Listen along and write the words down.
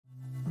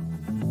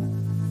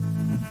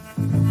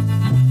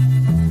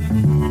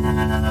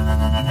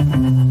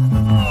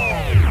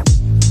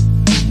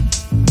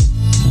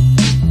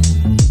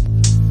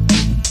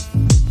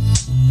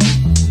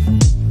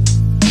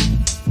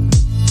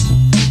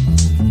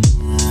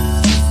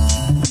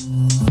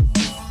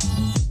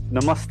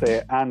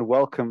Namaste and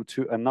welcome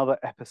to another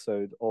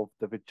episode of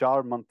the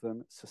Vichar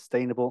Manthan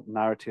Sustainable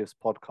Narratives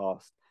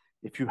podcast.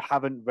 If you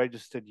haven't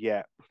registered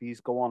yet, please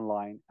go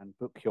online and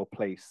book your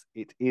place.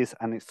 It is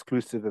an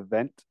exclusive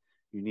event.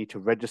 You need to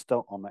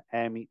register on the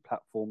AirMeet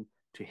platform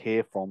to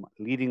hear from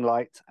leading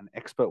lights and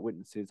expert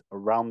witnesses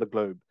around the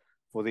globe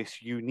for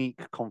this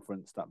unique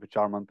conference that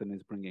Vichar Manthan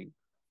is bringing.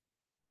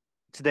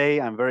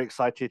 Today, I'm very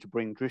excited to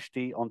bring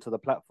Drishti onto the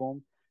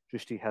platform.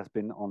 Drishti has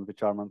been on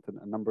Vichar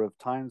Manthan a number of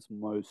times,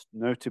 most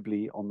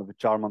notably on the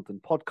Vichar Manthan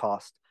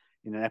podcast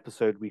in an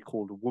episode we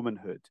called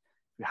Womanhood.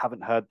 If you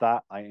haven't heard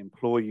that, I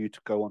implore you to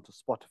go onto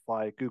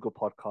Spotify, Google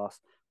Podcasts,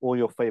 or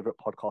your favorite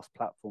podcast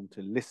platform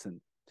to listen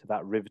to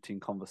that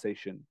riveting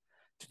conversation.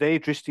 Today,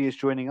 Drishti is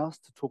joining us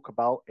to talk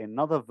about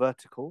another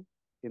vertical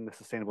in the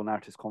Sustainable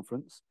Narratives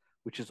Conference,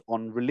 which is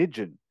on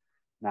religion.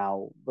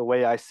 Now, the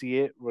way I see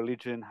it,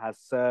 religion has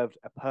served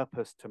a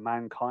purpose to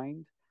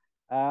mankind.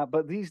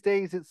 But these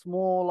days, it's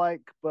more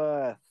like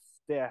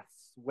births,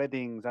 deaths,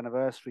 weddings,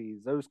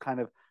 anniversaries, those kind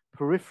of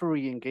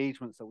periphery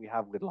engagements that we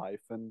have with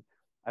life. And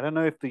I don't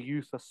know if the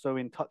youth are so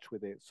in touch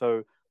with it.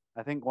 So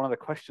I think one of the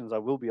questions I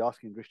will be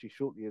asking Drishti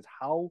shortly is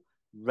how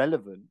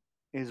relevant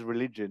is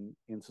religion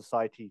in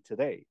society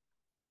today?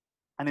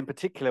 And in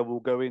particular, we'll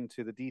go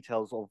into the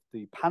details of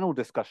the panel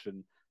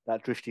discussion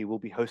that Drishti will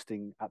be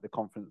hosting at the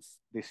conference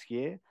this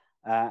year.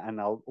 And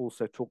I'll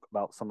also talk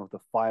about some of the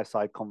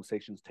fireside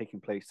conversations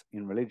taking place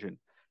in religion.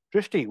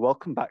 Drishti,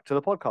 welcome back to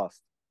the podcast.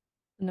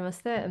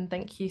 Namaste, and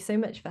thank you so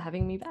much for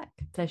having me back.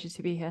 Pleasure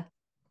to be here.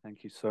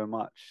 Thank you so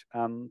much.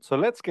 So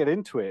let's get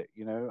into it.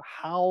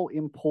 How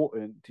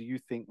important do you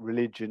think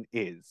religion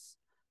is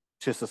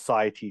to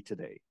society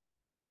today?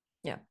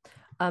 Yeah.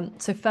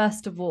 So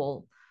first of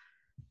all,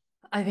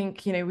 I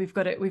think we've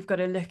got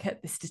to look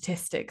at the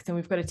statistics, and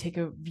we've got to take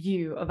a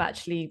view of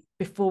actually,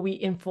 before we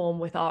inform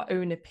with our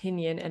own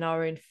opinion and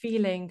our own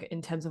feeling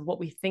in terms of what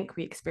we think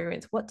we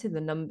experience, what do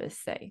the numbers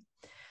say?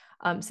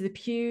 So the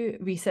Pew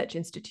Research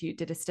Institute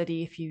did a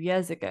study a few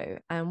years ago,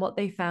 and what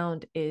they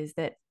found is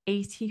that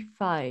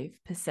 85%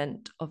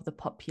 of the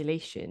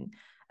population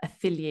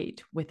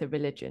affiliate with a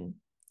religion.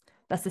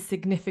 That's a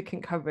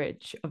significant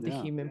coverage of the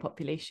human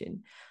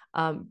population.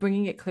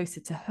 Bringing it closer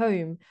to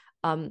home,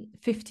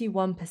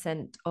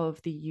 51%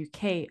 of the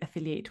UK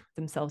affiliate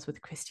themselves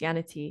with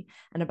Christianity,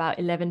 and about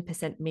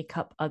 11% make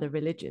up other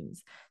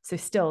religions. So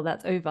still,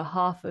 that's over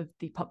half of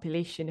the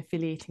population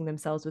affiliating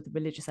themselves with a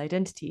religious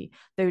identity,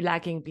 though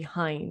lagging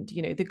behind,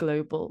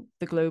 the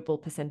global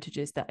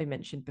percentages that I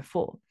mentioned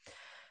before.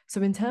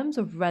 So in terms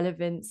of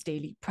relevance,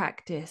 daily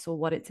practice, or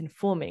what it's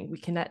informing, we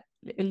can at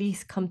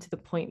least come to the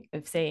point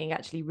of saying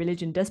actually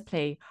religion does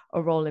play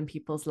a role in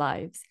people's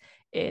lives.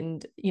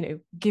 And,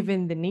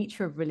 given the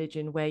nature of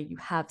religion, where you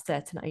have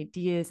certain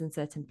ideas and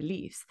certain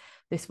beliefs,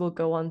 this will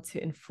go on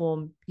to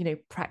inform,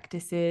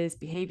 practices,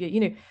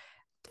 behavior,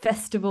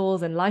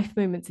 festivals and life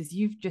moments, as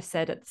you've just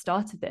said at the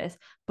start of this,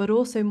 but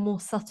also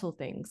more subtle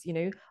things,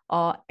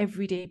 our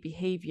everyday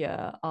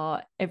behavior,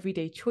 our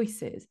everyday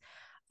choices.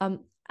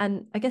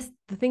 And I guess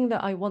the thing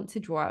that I want to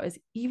draw out is,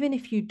 even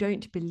if you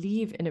don't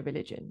believe in a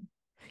religion,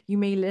 you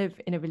may live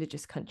in a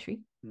religious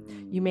country.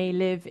 You may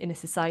live in a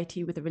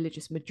society with a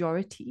religious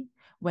majority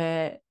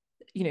where,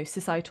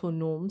 societal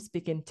norms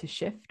begin to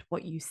shift.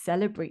 What you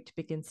celebrate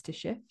begins to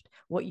shift.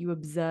 What you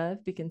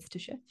observe begins to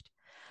shift.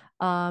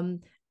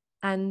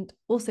 And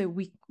also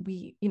we,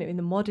 in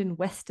the modern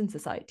Western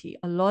society,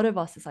 a lot of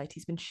our society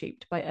has been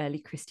shaped by early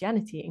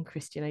Christianity and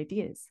Christian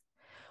ideas.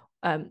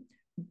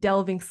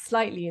 Delving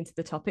slightly into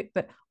the topic,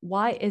 but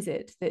why is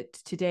it that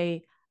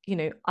today,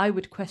 I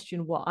would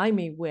question what I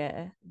may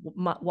wear,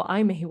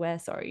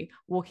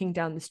 walking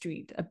down the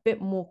street a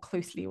bit more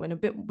closely,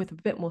 with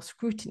a bit more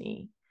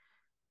scrutiny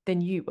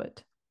than you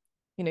would?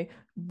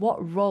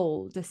 What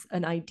role does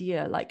an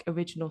idea like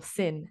original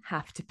sin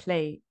have to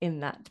play in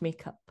that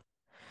makeup?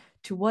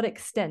 To what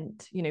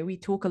extent, we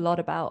talk a lot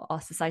about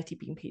our society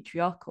being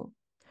patriarchal.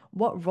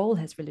 What role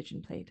has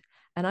religion played?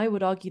 And I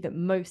would argue that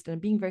most, and I'm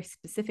being very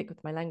specific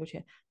with my language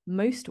here,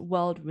 most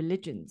world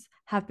religions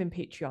have been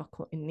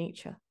patriarchal in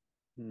nature.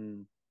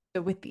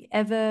 So with the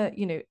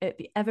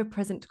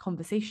ever-present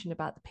conversation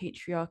about the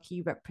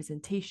patriarchy,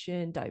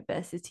 representation,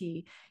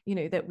 diversity,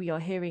 that we are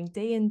hearing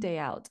day in, day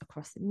out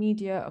across the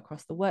media,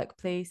 across the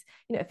workplace,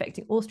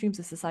 affecting all streams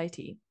of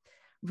society,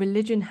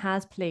 religion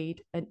has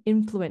played an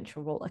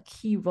influential role, a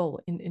key role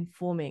in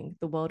informing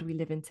the world we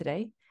live in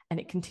today, and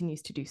it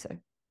continues to do so.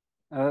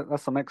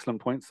 That's some excellent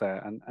points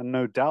there. And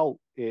no doubt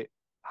it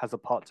has a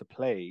part to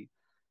play.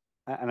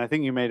 And I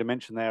think you made a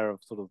mention there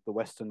of sort of the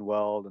Western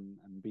world and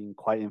being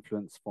quite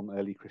influenced from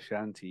early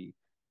Christianity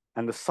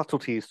and the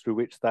subtleties through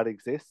which that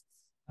exists.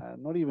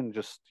 Not even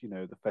just,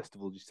 the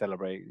festivals you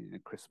celebrate,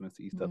 Christmas,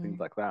 Easter, things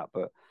like that,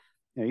 but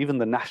even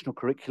the national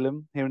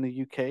curriculum here in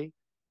the UK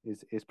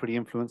is pretty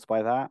influenced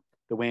by that,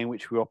 the way in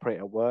which we operate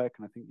at work.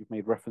 And I think you've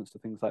made reference to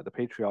things like the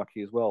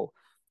patriarchy as well.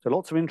 So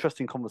lots of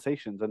interesting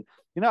conversations. And,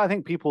 I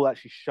think people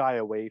actually shy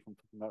away from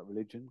talking about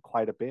religion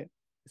quite a bit,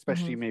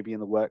 especially maybe in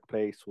the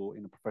workplace or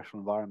in a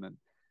professional environment.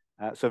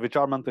 So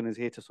Vichar Manthan is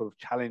here to sort of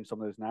challenge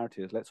some of those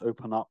narratives. Let's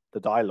open up the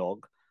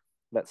dialogue.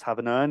 Let's have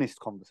an earnest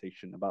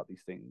conversation about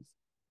these things.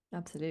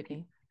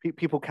 Absolutely.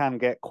 People can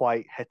get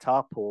quite het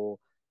up or,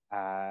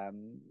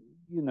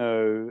 you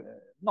know,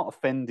 not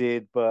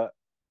offended, but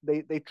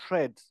they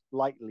tread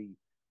lightly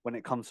when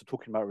it comes to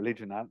talking about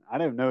religion. I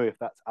don't know if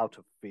that's out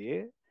of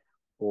fear,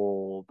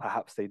 or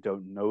perhaps they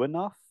don't know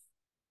enough,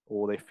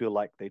 or they feel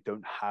like they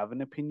don't have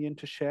an opinion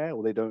to share,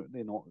 or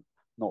they're not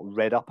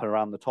read up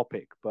around the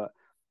topic. But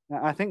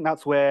I think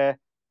that's where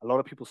a lot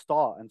of people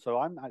start. And so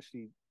I'm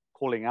actually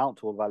calling out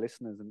to all of our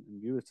listeners and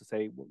viewers to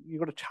say, well, you've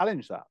got to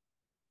challenge that.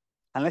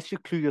 Unless you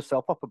clue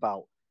yourself up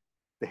about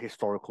the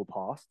historical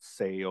past,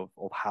 say, of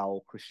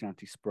how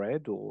Christianity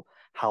spread, or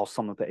how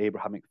some of the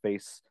Abrahamic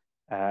faiths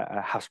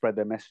have spread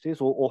their messages,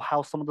 or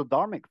how some of the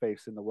Dharmic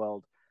faiths in the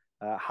world,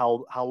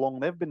 how long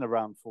they've been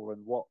around for,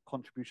 and what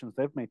contributions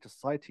they've made to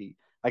society.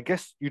 I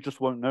guess you just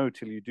won't know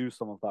till you do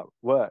some of that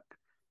work.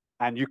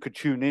 And you could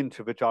tune in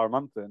to Vichara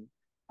Manthan,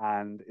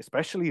 and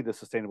especially the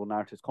Sustainable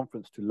Narratives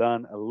Conference, to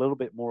learn a little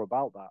bit more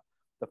about that.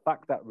 The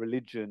fact that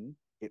religion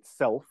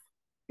itself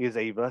is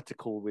a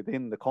vertical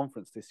within the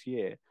conference this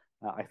year,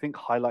 I think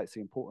highlights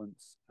the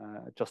importance,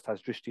 just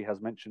as Drishti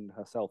has mentioned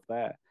herself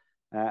there.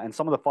 And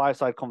some of the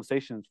fireside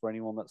conversations, for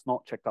anyone that's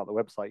not checked out the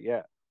website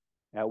yet.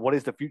 What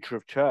is the future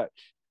of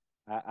church?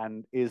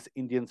 And is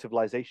Indian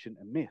civilization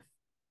a myth?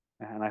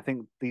 And I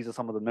think these are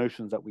some of the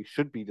notions that we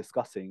should be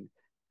discussing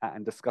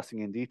and discussing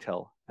in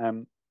detail.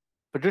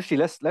 But Drishti,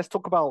 let's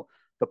talk about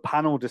the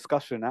panel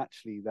discussion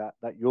actually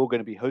that you're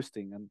going to be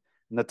hosting. And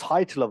the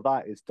title of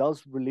that is,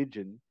 Does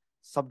Religion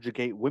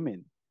Subjugate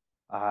Women?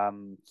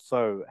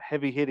 So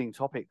heavy hitting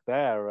topic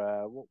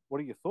there. What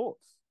are your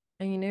thoughts?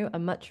 And, you know, a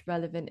much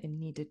relevant and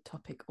needed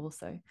topic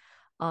also.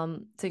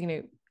 So, you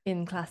know,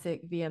 in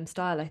classic VM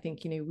style, I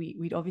think, you know,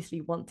 we'd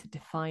obviously want to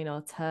define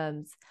our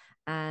terms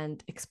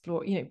and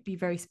explore, you know, be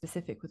very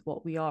specific with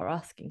what we are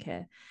asking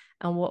here.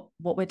 And what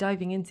we're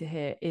diving into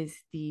here is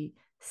the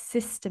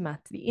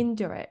systematic, the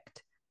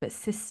indirect, but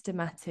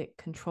systematic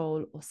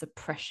control or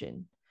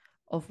suppression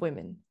of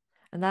women.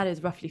 And that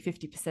is roughly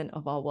 50%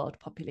 of our world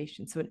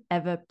population. So an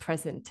ever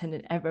present and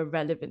an ever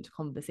relevant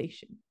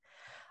conversation.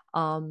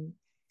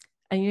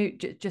 And, you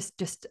know,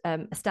 just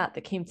a stat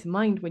that came to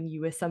mind when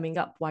you were summing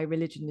up why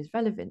religion is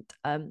relevant.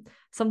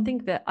 Something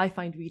that I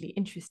find really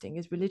interesting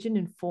is religion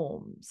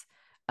informs,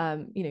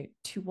 you know,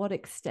 to what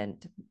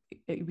extent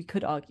we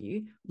could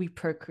argue we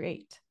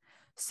procreate.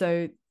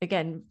 So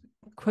again,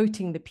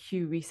 quoting the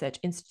Pew Research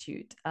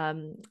Institute,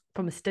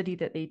 from a study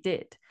that they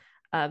did,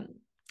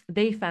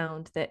 they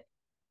found that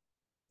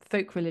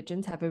folk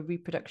religions have a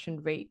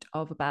reproduction rate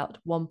of about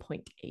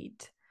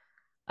 1.8.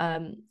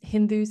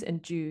 Hindus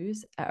and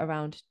Jews at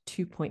around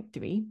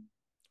 2.3,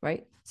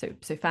 right? So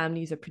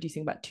families are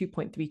producing about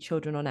 2.3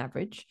 children on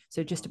average.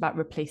 So just about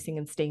replacing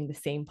and staying the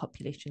same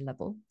population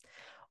level.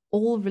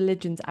 All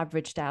religions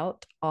averaged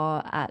out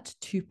are at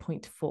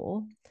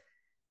 2.4.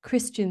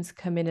 Christians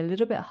come in a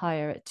little bit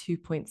higher at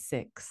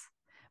 2.6,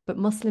 but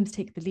Muslims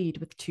take the lead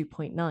with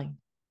 2.9.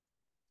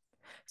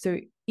 So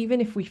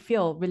even if we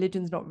feel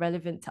religion's not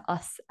relevant to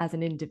us as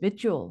an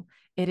individual,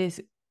 it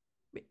is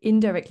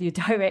indirectly or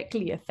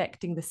directly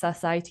affecting the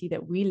society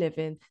that we live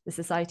in, the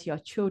society our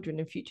children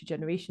and future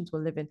generations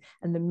will live in,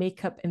 and the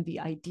makeup and the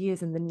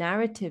ideas and the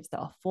narratives that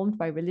are formed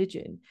by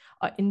religion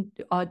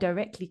are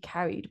directly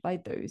carried by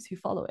those who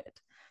follow it.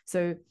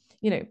 So,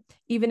 you know,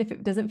 even if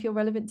it doesn't feel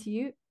relevant to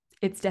you,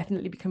 it's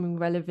definitely becoming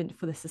relevant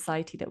for the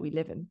society that we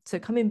live in. So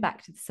coming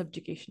back to the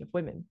subjugation of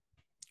women,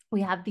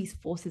 we have these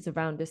forces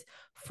around us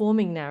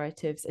forming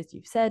narratives, as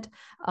you've said,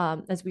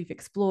 as we've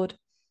explored.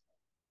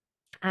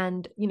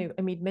 And, you know,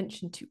 I made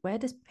mention to, where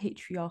does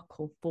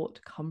patriarchal thought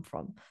come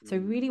from? So I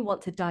really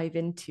want to dive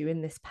into,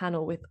 in this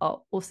panel with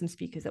our awesome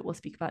speakers that we'll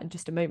speak about in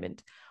just a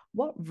moment,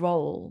 what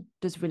role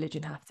does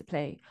religion have to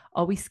play?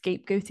 Are we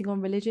scapegoating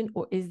on religion,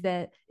 or is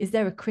there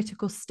a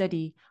critical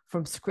study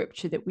from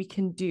scripture that we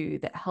can do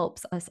that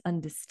helps us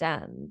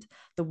understand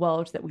the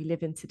world that we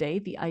live in today,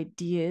 the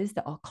ideas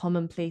that are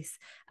commonplace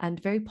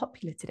and very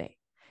popular today?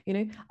 You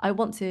know, I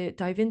want to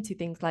dive into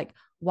things like,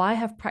 why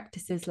have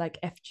practices like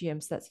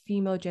FGM, so that's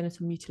female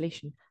genital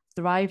mutilation,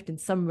 thrived in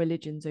some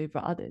religions over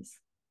others?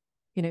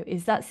 You know,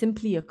 is that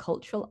simply a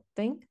cultural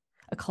thing,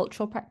 a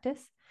cultural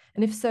practice?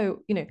 And if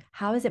so, you know,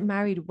 how is it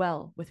married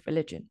well with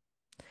religion?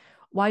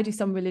 Why do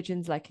some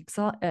religions like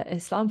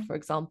Islam, for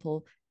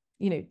example,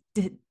 you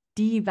know,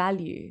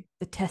 devalue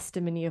the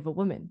testimony of a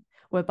woman,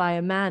 whereby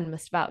a man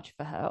must vouch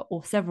for her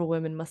or several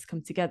women must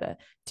come together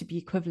to be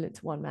equivalent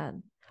to one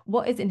man?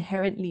 What is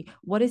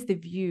the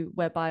view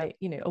whereby,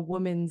 you know, a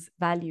woman's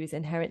value is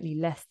inherently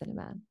less than a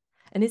man?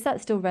 And is that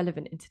still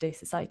relevant in today's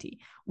society?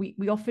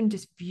 We often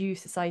just view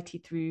society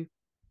through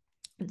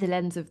the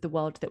lens of the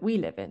world that we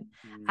live in.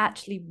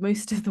 Actually,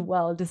 most of the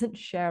world doesn't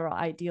share our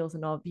ideals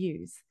and our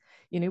views.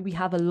 You know, we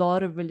have a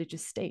lot of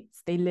religious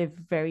states. They live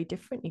very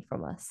differently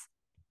from us.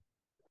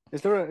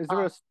 Is there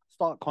a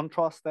stark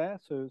contrast there?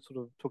 So sort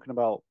of talking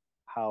about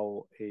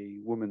how a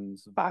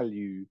woman's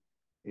value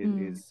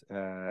is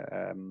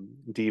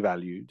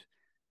devalued.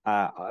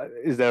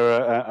 Is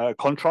there a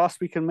contrast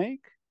we can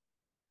make?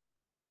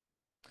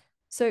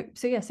 So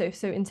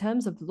in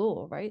terms of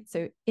law, right?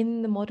 So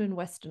in the modern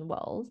Western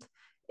world,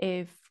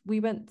 if we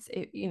went,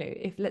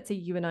 if let's say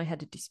you and I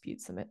had a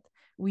dispute summit,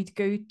 we'd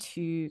go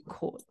to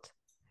court.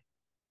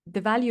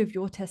 The value of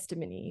your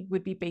testimony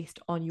would be based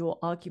on your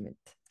argument,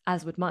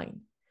 as would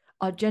mine.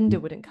 Our gender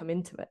wouldn't come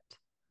into it.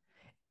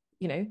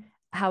 You know,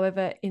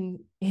 however,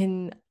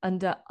 in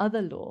under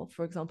other law,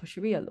 for example,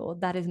 Sharia law,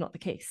 that is not the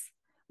case.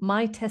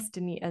 My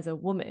testimony as a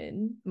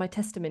woman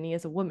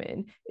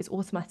is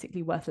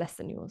automatically worth less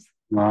than yours.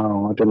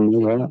 Wow, I didn't know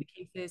Particularly in that.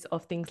 the cases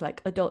of things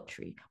like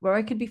adultery, where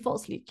I could be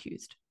falsely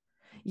accused,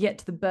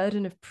 yet the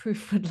burden of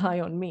proof would lie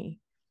on me,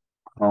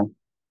 Oh.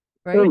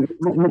 I right?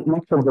 think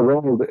much of the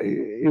world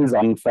is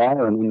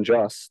unfair and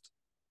unjust.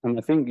 And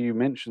I think you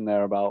mentioned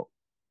there about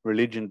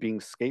religion being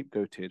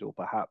scapegoated or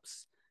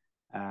perhaps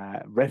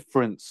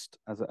referenced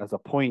as a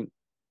point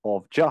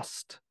of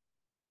just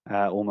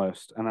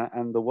almost.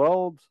 And the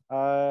world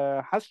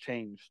has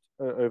changed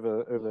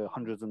over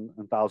hundreds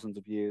and thousands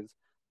of years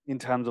in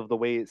terms of the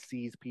way it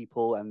sees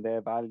people and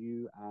their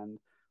value and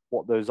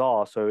what those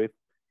are. So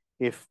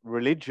if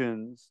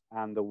religions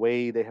and the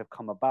way they have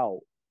come about,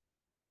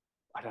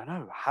 I don't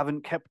know,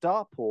 haven't kept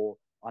up or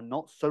are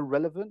not so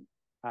relevant,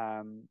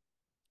 um,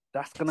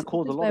 that's going to So this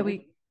cause a is lot where of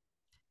we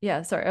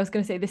yeah, sorry, I was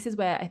going to say this is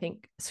where I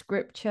think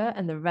scripture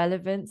and the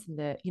relevance and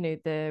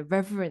the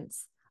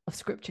reverence of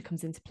scripture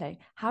comes into play.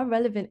 How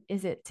relevant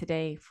is it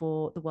today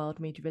for the world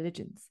major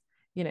religions?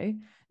 You know,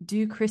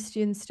 do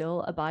Christians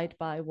still abide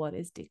by what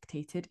is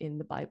dictated in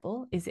the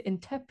Bible? Is it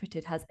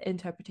interpreted? Has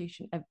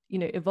interpretation,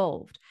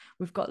 evolved?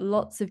 We've got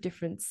lots of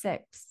different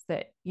sects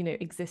that,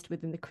 exist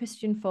within the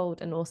Christian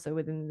fold and also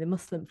within the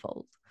Muslim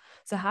fold.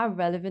 So how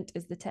relevant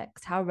is the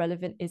text? How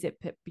relevant is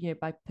it,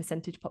 by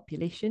percentage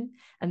population,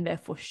 and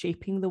therefore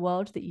shaping the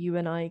world that you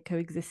and I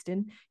coexist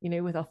in,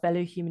 with our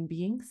fellow human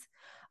beings?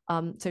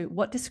 So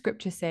what does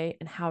scripture say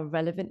and how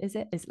relevant is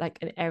it is like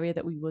an area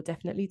that we will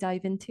definitely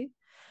dive into.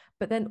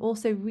 But then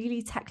also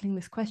really tackling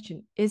this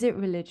question: is it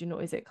religion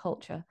or is it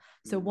culture?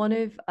 So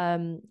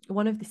Mm.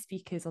 one of the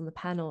speakers on the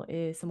panel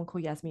is someone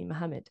called Yasmin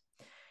Mohammed.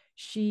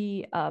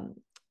 She um,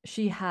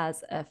 she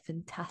has a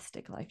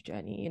fantastic life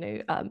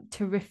journey,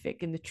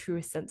 terrific in the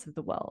truest sense of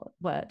the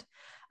word.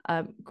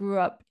 Grew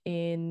up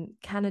in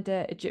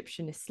Canada.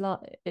 Egyptian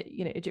Islam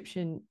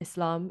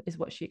is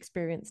what she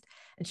experienced,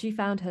 and she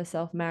found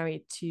herself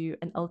married to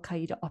an Al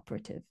Qaeda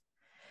operative.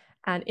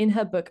 And in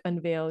her book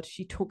Unveiled,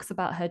 she talks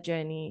about her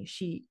journey.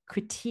 She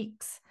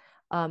critiques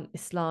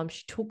Islam.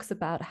 She talks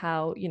about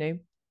how,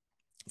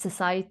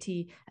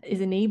 society is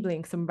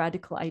enabling some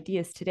radical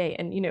ideas today.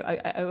 And,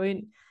 I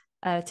won't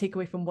take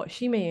away from what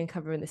she may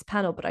uncover in this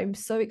panel, but I'm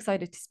so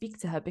excited to speak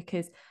to her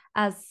because,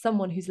 as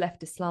someone who's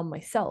left Islam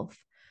myself,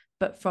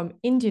 but from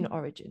Indian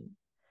origin,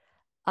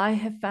 I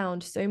have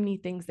found so many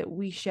things that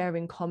we share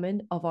in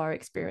common of our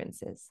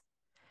experiences,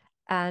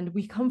 and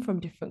we come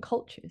from different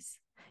cultures.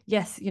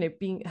 Yes,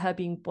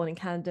 being born in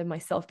Canada,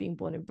 myself being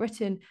born in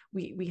Britain,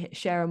 we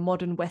share a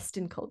modern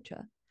Western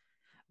culture,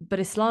 but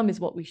Islam is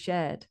what we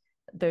shared,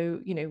 though,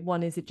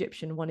 one is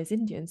Egyptian, one is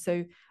Indian.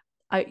 So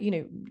I,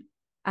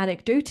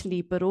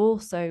 anecdotally, but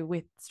also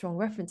with strong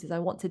references, I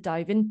want to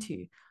dive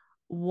into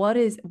where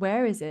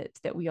is it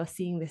that we are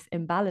seeing this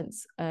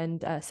imbalance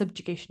and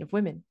subjugation of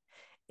women?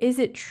 Is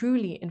it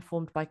truly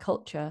informed by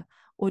culture,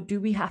 or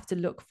do we have to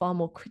look far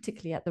more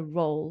critically at the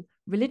role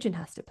religion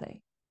has to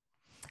play?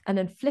 And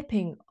then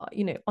flipping,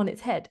 on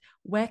its head,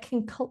 where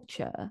can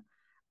culture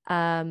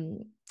um,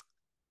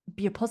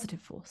 be a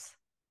positive force?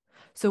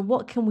 So,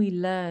 what can we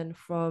learn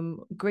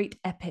from great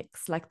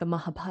epics like the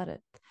Mahabharata,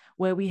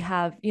 where we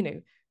have,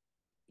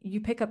 you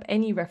pick up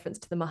any reference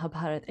to the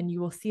Mahabharata and you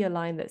will see a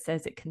line that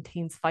says it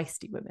contains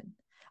feisty women.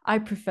 I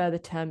prefer the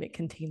term it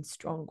contains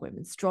strong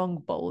women, strong,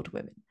 bold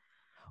women.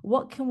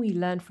 What can we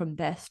learn from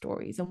their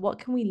stories, and what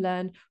can we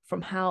learn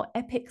from how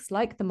epics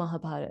like the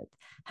Mahabharata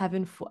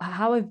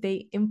how have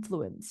they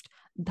influenced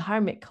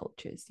dharmic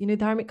cultures?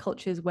 Dharmic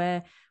cultures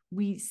where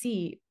we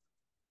see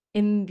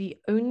in the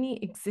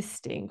only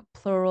existing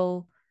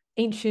plural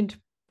ancient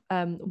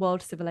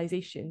world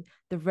civilization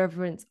the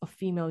reverence of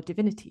female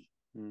divinity.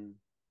 Mm.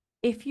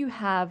 If you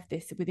have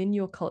this within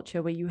your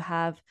culture, where you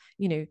have,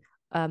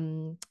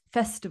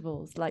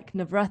 festivals like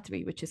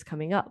Navratri, which is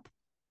coming up,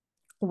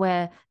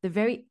 where the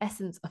very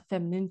essence of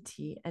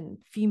femininity and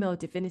female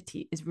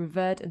divinity is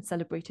revered and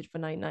celebrated for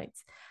 9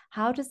 nights,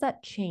 how does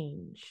that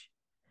change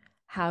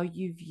how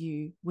you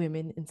view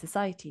women in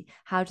society?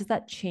 How does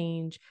that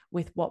change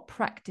with what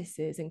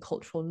practices and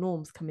cultural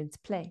norms come into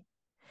play?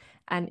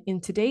 And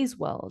in today's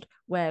world,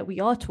 where we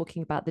are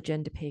talking about the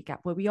gender pay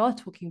gap, where we are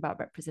talking about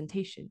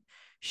representation,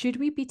 should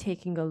we be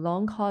taking a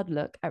long, hard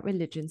look at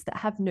religions that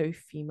have no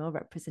female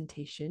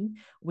representation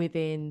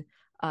within,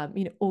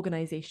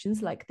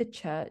 organizations like the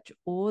church,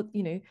 or,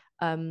 the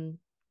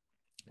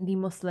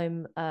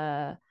Muslim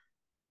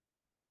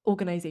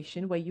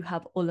organization where you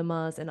have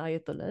ulamas and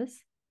ayatollahs,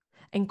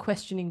 and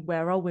questioning,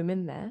 where are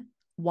women there?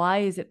 Why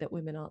is it that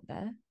women aren't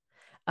there?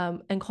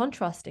 And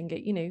contrasting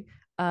it,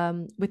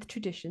 with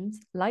traditions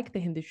like the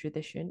Hindu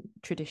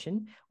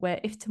tradition, where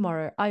if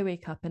tomorrow I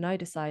wake up and I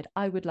decide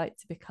I would like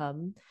to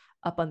become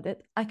a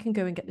Pandit, I can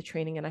go and get the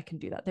training and I can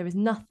do that. There is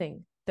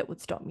nothing that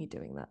would stop me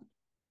doing that.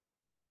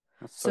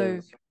 So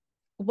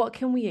what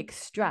can we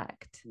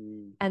extract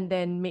and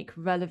then make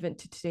relevant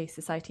to today's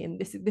society? And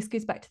this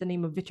goes back to the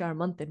name of Vichar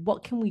Manthan.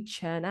 What can we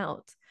churn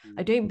out?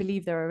 I don't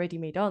believe there are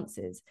ready-made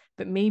answers,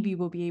 but maybe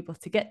we'll be able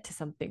to get to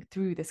something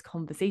through this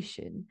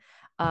conversation,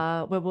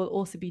 where we'll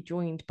also be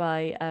joined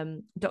by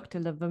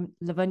Dr.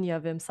 Lavanya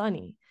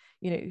Vimsani,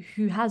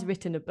 who has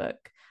written a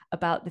book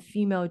about the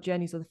female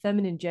journeys or the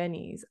feminine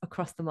journeys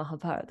across the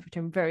Mahabharata, which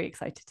I'm very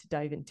excited to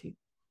dive into.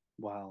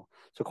 Wow.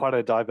 So quite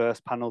a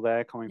diverse panel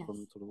there, coming from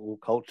sort of all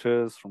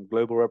cultures, from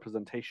global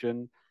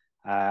representation.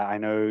 I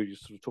know you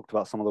sort of talked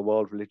about some of the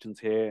world religions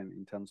here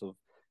in terms of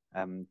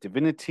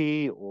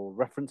divinity or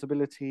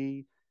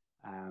referenceability,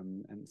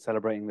 and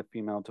celebrating the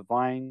female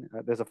divine.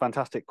 There's a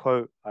fantastic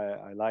quote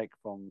I like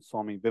from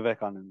Swami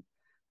Vivekananda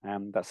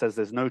that says,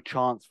 "There's no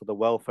chance for the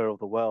welfare of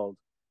the world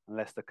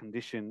unless the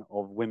condition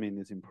of women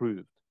is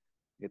improved.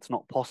 It's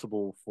not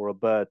possible for a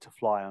bird to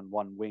fly on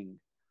one wing."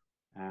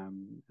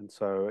 And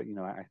so,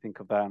 I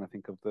think of that, and I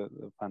think of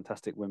the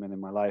fantastic women in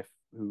my life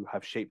who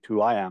have shaped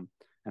who I am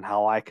and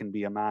how I can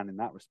be a man in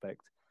that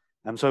respect.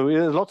 And so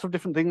there's lots of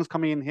different things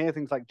coming in here,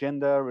 things like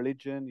gender,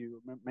 religion.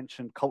 You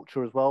mentioned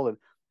culture as well, and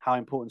how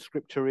important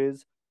scripture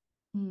is.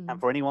 And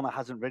for anyone that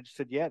hasn't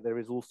registered yet, there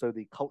is also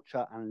the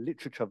culture and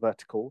literature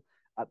vertical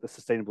at the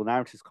Sustainable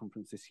Narratives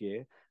Conference this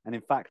year. And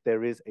in fact,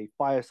 there is a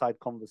fireside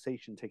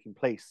conversation taking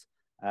place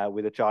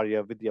with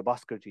Acharya Vidya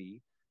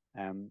Bhaskarji,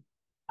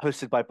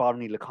 hosted by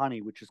Bhavani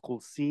Lakhani, which is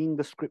called Seeing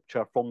the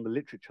Scripture from the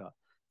Literature.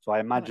 So I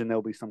imagine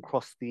there'll be some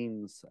cross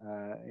themes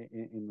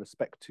in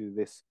respect to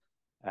this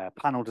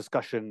panel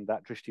discussion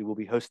that Drishti will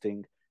be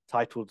hosting,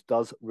 titled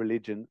 "Does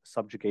Religion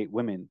Subjugate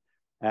Women?"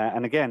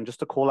 And again,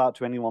 just a call out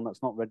to anyone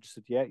that's not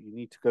registered yet, you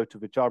need to go to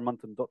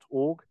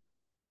vicharmanthan.org,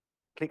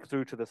 click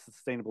through to the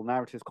Sustainable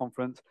Narratives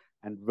Conference,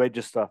 and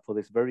register for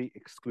this very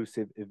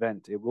exclusive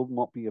event. It will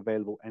not be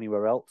available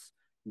anywhere else.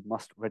 You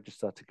must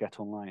register to get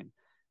online.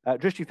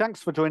 Drishti,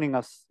 thanks for joining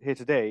us here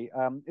today.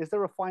 Is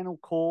there a final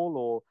call,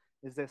 or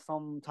is there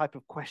some type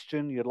of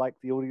question you'd like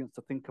the audience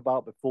to think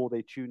about before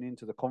they tune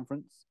into the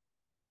conference?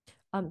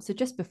 So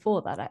just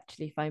before that,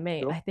 actually, if I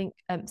may, Sure. I think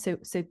so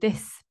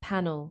this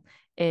panel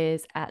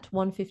is at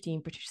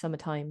 1:15 British Summer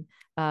Time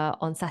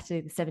on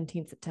Saturday, the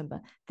 17th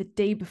September. The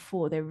day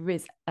before, there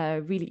is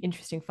a really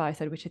interesting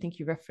fireside, which I think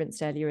you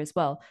referenced earlier as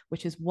well,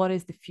 which is what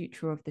is the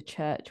future of the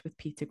church with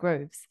Peter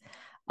Groves.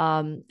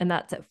 And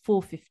that's at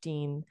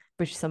 4:15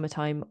 British Summer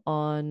Time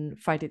on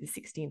Friday, the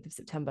 16th of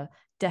September.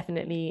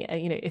 Definitely,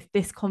 if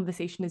this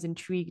conversation has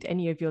intrigued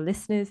any of your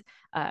listeners,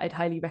 I'd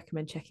highly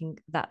recommend checking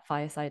that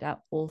fireside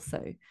out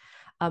also.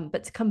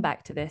 But to come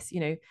back to this,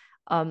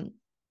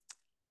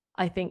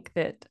 I think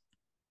that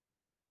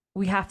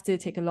we have to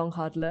take a long,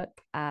 hard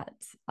look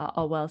at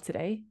our world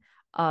today.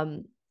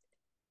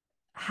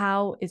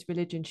 How is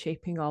religion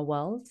shaping our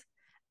world?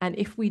 And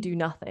if we do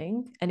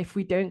nothing, and if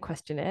we don't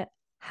question it,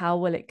 how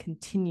will it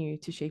continue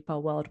to shape our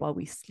world while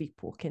we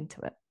sleepwalk into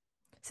it?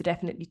 So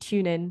definitely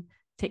tune in,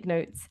 take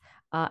notes,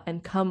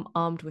 and come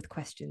armed with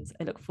questions.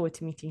 I look forward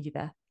to meeting you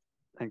there.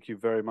 Thank you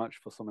very much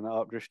for summing that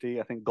up, Drishti.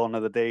 I think gone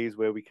are the days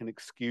where we can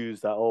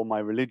excuse that, oh, my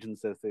religion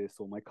says this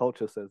or my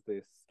culture says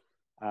this.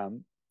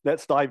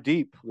 Let's dive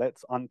deep.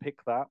 Let's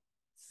unpick that,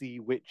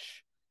 see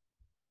which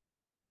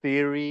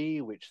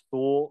theory, which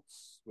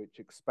thoughts, which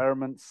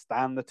experiments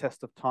stand the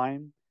test of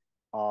time,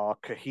 are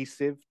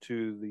cohesive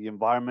to the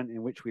environment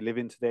in which we live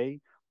in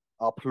today,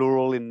 are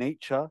plural in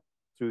nature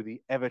through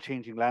the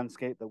ever-changing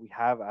landscape that we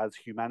have as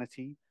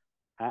humanity,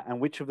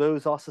 and which of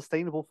those are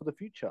sustainable for the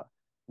future.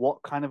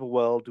 What kind of a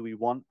world do we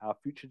want our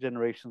future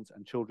generations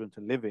and children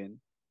to live in?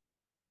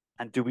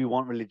 And do we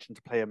want religion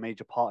to play a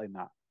major part in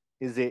that?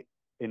 Is it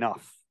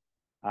enough?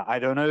 I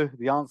don't know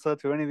the answer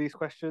to any of these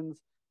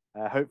questions.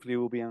 Hopefully,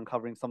 we'll be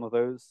uncovering some of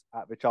those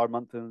at Vichar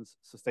Manthan's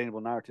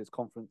Sustainable Narratives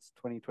Conference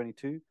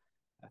 2022.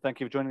 Thank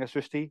you for joining us,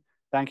 Drishti.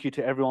 Thank you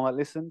to everyone that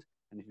listened.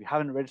 And if you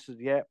haven't registered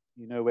yet,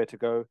 you know where to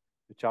go,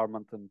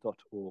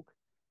 vicharmanthan.org.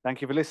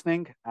 Thank you for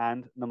listening,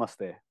 and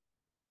namaste.